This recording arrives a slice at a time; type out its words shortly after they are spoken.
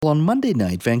Well, on Monday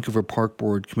night, Vancouver Park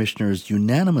Board commissioners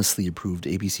unanimously approved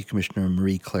ABC Commissioner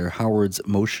Marie-Claire Howard's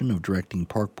motion of directing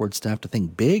Park Board staff to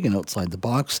think big and outside the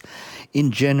box in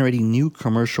generating new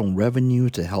commercial revenue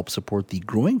to help support the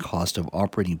growing cost of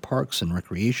operating parks and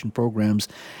recreation programs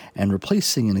and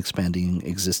replacing and expanding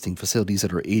existing facilities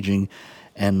that are aging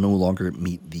and no longer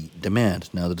meet the demand.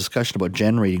 Now, the discussion about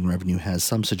generating revenue has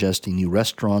some suggesting new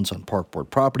restaurants on Park Board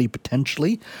property,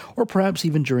 potentially, or perhaps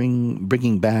even during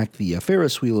bringing back the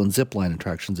Ferris wheel and zipline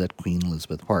attractions at Queen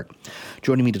Elizabeth Park.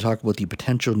 Joining me to talk about the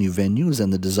potential new venues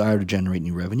and the desire to generate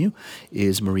new revenue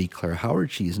is Marie-Claire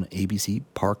Howard. She is an ABC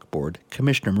Park Board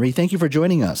Commissioner. Marie, thank you for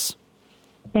joining us.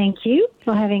 Thank you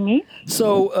for having me.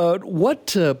 So,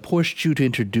 what pushed you to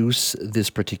introduce this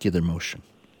particular motion?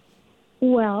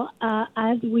 Well,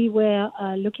 as we were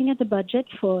looking at the budget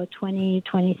for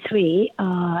 2023,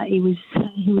 it was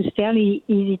fairly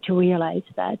easy to realize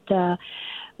that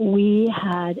we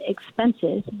had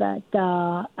expenses that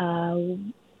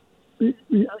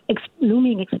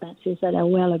looming expenses that are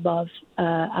well above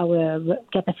our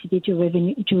capacity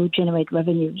to generate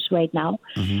revenues right now,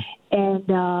 and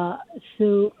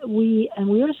so we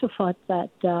also thought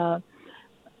that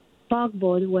Park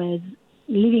Board was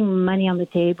leaving money on the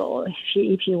table,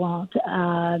 if you want,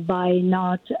 by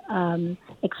not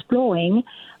exploring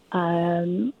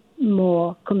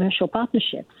more commercial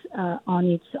partnerships on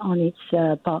its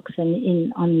parks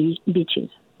and on the beaches.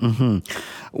 Mm-hmm.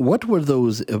 What were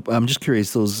those? I'm just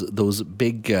curious. Those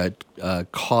big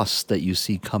costs that you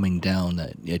see coming down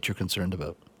that you're concerned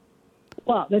about.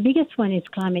 Well, the biggest one is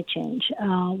climate change.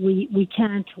 We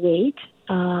can't wait.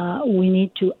 We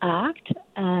need to act,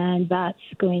 and that's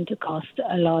going to cost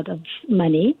a lot of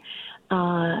money.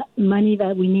 Money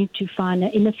that we need to find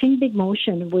in the Think Big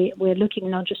motion. We're looking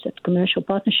not just at commercial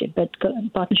partnership, but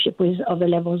partnership with other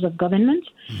levels of government.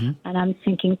 Mm-hmm. And I'm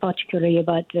thinking particularly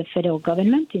about the federal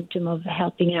government in terms of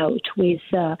helping out with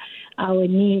our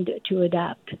need to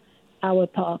adapt our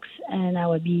parks and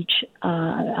our beach,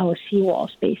 our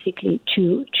seawalls, basically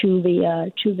to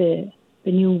the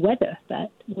new weather that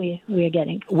we're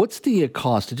getting. What's the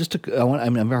cost?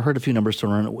 I've heard a few numbers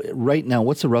thrown around. Right now,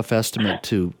 what's a rough estimate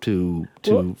to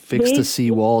fix the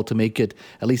seawall to make it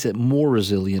at least more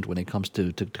resilient when it comes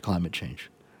to climate change?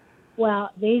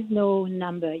 Well, there's no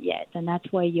number yet, and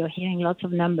that's why you're hearing lots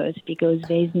of numbers, because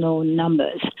there's no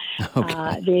numbers.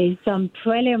 Okay. There's some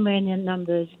preliminary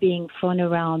numbers being thrown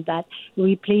around that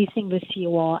replacing the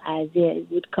seawall as is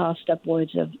would cost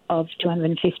upwards of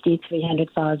 $250,000,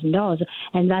 $300,000,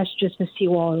 and that's just the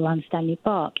seawall around Stanley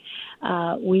Park.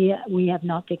 We have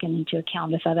not taken into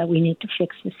account the fact that we need to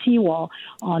fix the seawall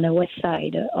on the west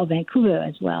side of Vancouver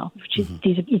as well, which is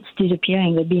it's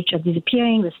disappearing. The beach are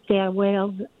disappearing. The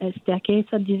staircase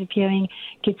are disappearing.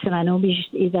 Kitsilano Beach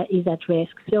is at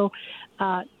risk. So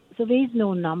there is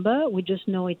no number. We just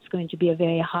know it's going to be a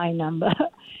very high number.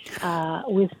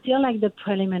 We're still at the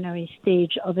preliminary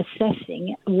stage of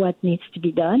assessing what needs to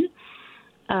be done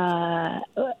and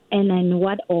in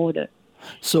what order.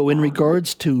 So in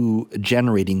regards to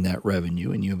generating that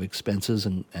revenue, and you have expenses,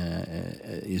 and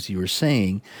as you were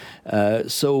saying,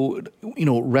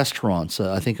 restaurants,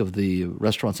 I think of the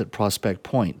restaurants at Prospect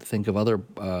Point, think of other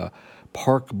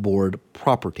Park Board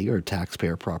property or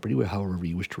taxpayer property, however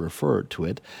you wish to refer to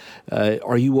it.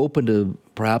 Are you open to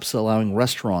perhaps allowing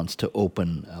restaurants to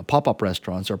open, pop-up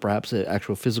restaurants, or perhaps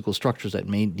actual physical structures that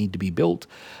may need to be built,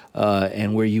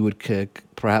 and where you would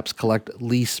perhaps collect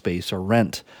lease space or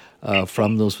rent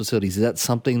from those facilities? Is that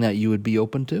something that you would be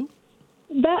open to?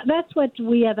 That's what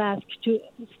we have asked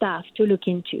staff to look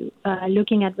into.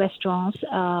 Looking at restaurants,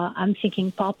 I'm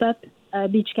thinking pop-up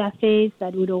beach cafes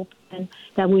that would open,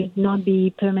 that would not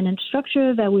be permanent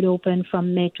structure, that would open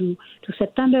from May to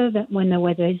September when the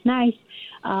weather is nice.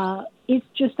 It's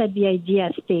just at the idea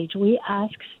stage. We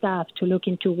ask staff to look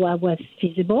into what was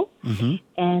feasible,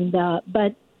 and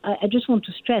but I just want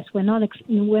to stress we're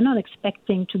not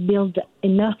expecting to build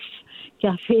enough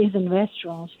cafes and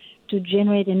restaurants to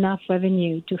generate enough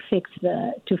revenue to fix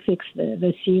the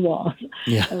seawalls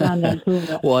around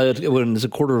Vancouver. Well, when it's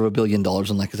 $250 million,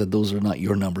 and like I said, those are not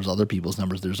your numbers, other people's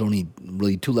numbers. There's only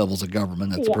really two levels of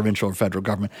government. That's provincial or federal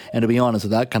government. And to be honest,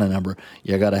 with that kind of number,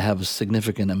 you got to have a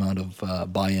significant amount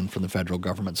of buy-in from the federal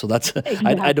government. So that's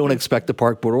exactly. I don't expect the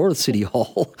Park Board or the City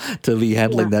Hall to be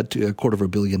handling that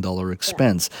 $250 million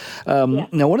expense.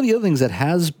 Now, one of the other things that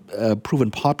has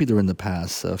proven popular in the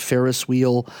past, Ferris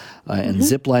wheel and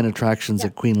zipline attractions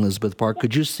at Queen Elizabeth Park.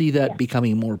 Could you see that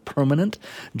becoming more permanent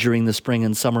during the spring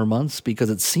and summer months?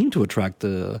 Because it seemed to attract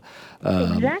the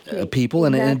people,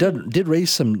 and it did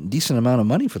raise some decent amount of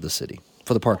money for the city,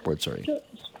 for the Park Board, sorry.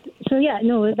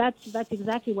 So that's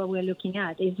exactly what we're looking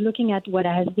at. Is looking at what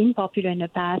has been popular in the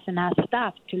past and ask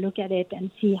staff to look at it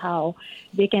and see how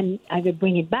they can either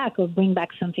bring it back or bring back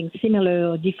something similar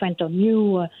or different or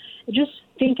new. Just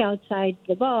think outside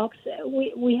the box.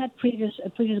 We had a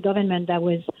previous government that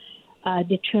was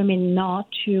determined not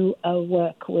to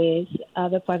work with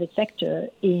the private sector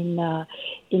in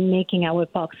making our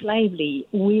parks lively.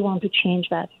 We want to change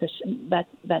that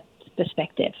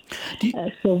perspective.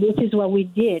 So this is what we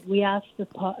did. We asked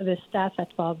the staff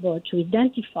at Park Board to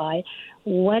identify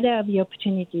what are the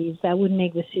opportunities that would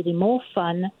make the city more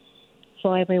fun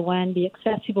for everyone, be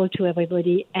accessible to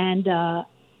everybody, and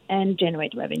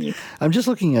generate revenue. I'm just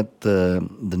looking at the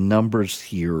numbers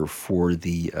here for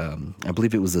the, I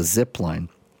believe it was a zip line.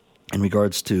 In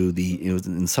regards to it was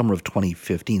in summer of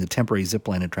 2015, the temporary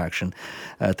zipline attraction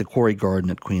at the Quarry Garden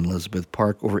at Queen Elizabeth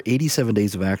Park. Over 87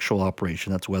 days of actual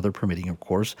operation, that's weather permitting, of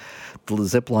course. The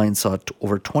zipline saw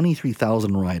over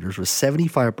 23,000 riders, where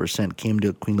 75% came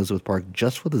to Queen Elizabeth Park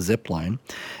just for the zipline.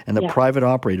 And the private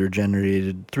operator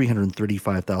generated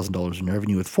 $335,000 in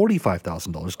revenue, with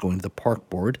 $45,000 going to the Park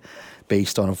Board,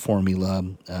 based on a formula,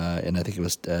 and I think it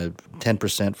was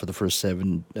 10% for the first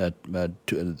the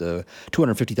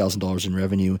 $250,000 in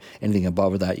revenue. Anything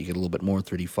above that, you get a little bit more,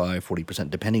 35, 40%,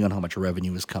 depending on how much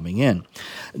revenue is coming in.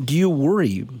 Do you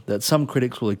worry that some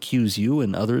critics will accuse you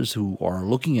and others who are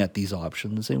looking at these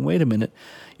options saying, wait a minute,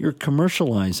 you're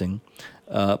commercializing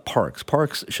parks.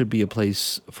 Parks should be a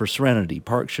place for serenity.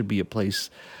 Parks should be a place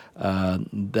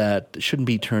that shouldn't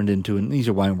be turned into, and these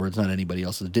are wine words, not anybody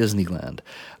else's, Disneyland,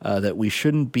 that we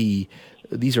shouldn't be,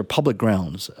 these are public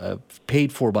grounds,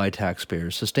 paid for by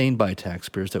taxpayers, sustained by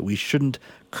taxpayers, that we shouldn't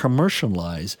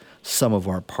commercialize some of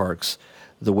our parks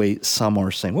the way some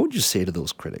are saying. What would you say to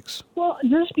those critics? Well,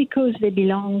 just because they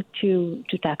belong to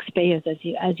taxpayers,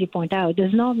 as you point out,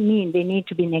 does not mean they need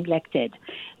to be neglected.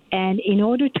 And in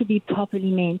order to be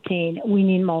properly maintained, we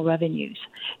need more revenues.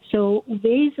 So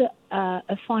there's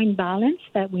a fine balance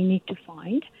that we need to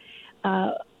find.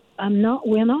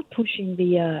 We're not pushing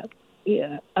the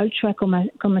ultra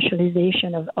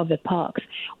commercialization of the parks.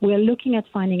 We're looking at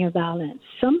finding a balance.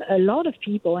 A lot of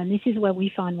people, and this is what we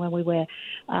found when we were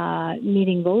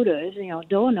meeting voters,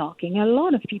 door knocking. A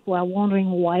lot of people are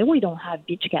wondering why we don't have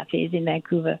beach cafes in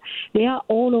Vancouver. They are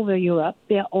all over Europe.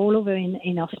 They are all over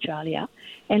in Australia.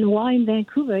 And why in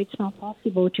Vancouver it's not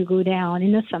possible to go down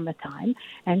in the summertime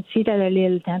and sit at a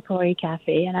little temporary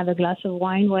cafe and have a glass of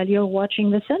wine while you're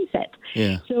watching the sunset.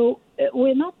 Yeah. So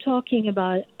we're not talking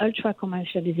about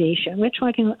ultra-commercialization. We're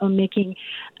talking on making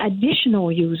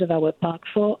additional use of our park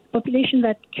for population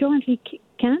that currently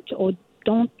can't or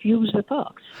don't use the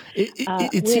parks.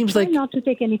 It seems like not to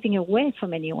take anything away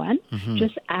from anyone,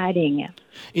 just adding.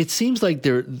 It seems like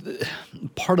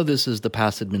part of this is the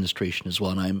past administration as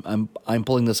well, and I'm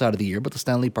pulling this out of the air, but the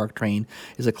Stanley Park train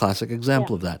is a classic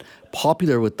example of that.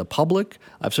 Popular with the public.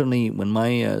 I've certainly, when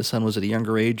my son was at a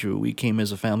younger age, we came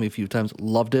as a family a few times,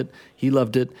 loved it. He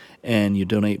loved it, and you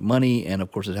donate money, and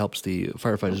of course it helps the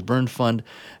Firefighters Burn Fund.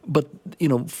 But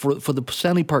for the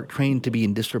Stanley Park train to be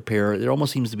in disrepair, there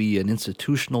almost seems to be an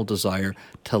institutional desire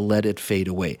to let it fade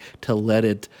away, to let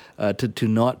it to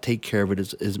not take care of it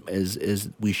as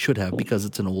we should have, because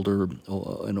it's an older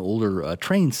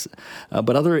train.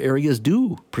 But other areas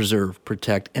do preserve,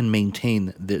 protect, and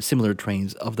maintain the similar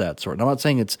trains of that sort. And I'm not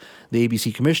saying it's the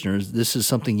ABC commissioners. This is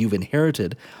something you've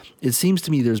inherited. It seems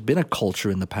to me there's been a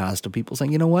culture in the past of people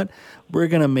saying, you know what, we're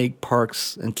going to make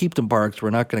parks and keep them parks.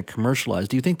 We're not going to commercialize.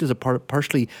 Do you think there's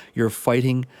partially you're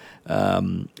fighting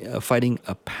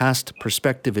a past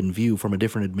perspective and view from a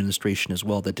different administration as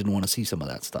well that didn't want to see some of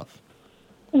that stuff?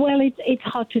 Well, it's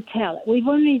hard to tell. We've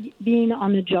only been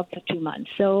on the job for 2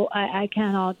 months, so I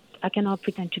cannot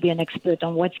pretend to be an expert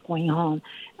on what's going on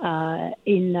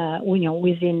within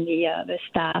the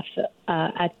staff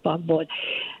at Park Board.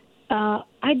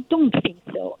 I don't think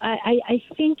so. I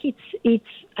think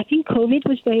I think COVID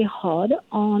was very hard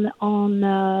on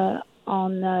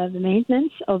the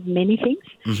maintenance of many things,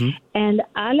 and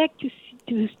I like to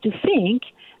think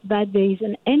that there is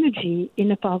an energy in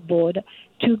the Park Board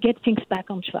to get things back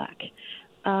on track.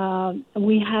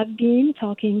 We have been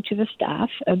talking to the staff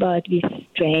about this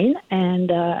train,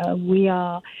 and we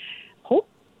are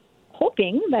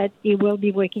hoping that it will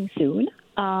be working soon.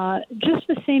 Just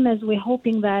the same as we're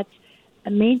hoping that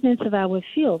maintenance of our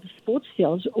fields, sports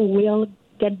fields, will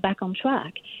get back on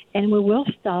track, and we will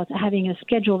start having a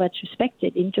schedule that's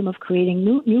respected in terms of creating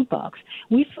new parks.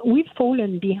 We've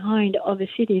fallen behind other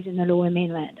cities in the Lower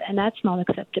Mainland, and that's not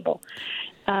acceptable.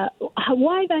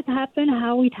 Why that happened,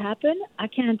 how it happened, I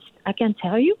can't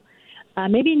tell you.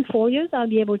 Maybe in 4 years I'll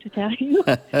be able to tell you.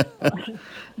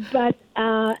 But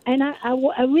and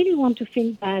I really want to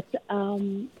think that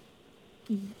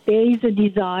there is a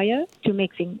desire to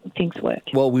make things work.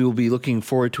 Well, we will be looking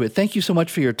forward to it. Thank you so much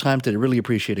for your time today. Really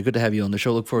appreciate it. Good to have you on the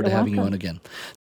show. Look forward to having you on again.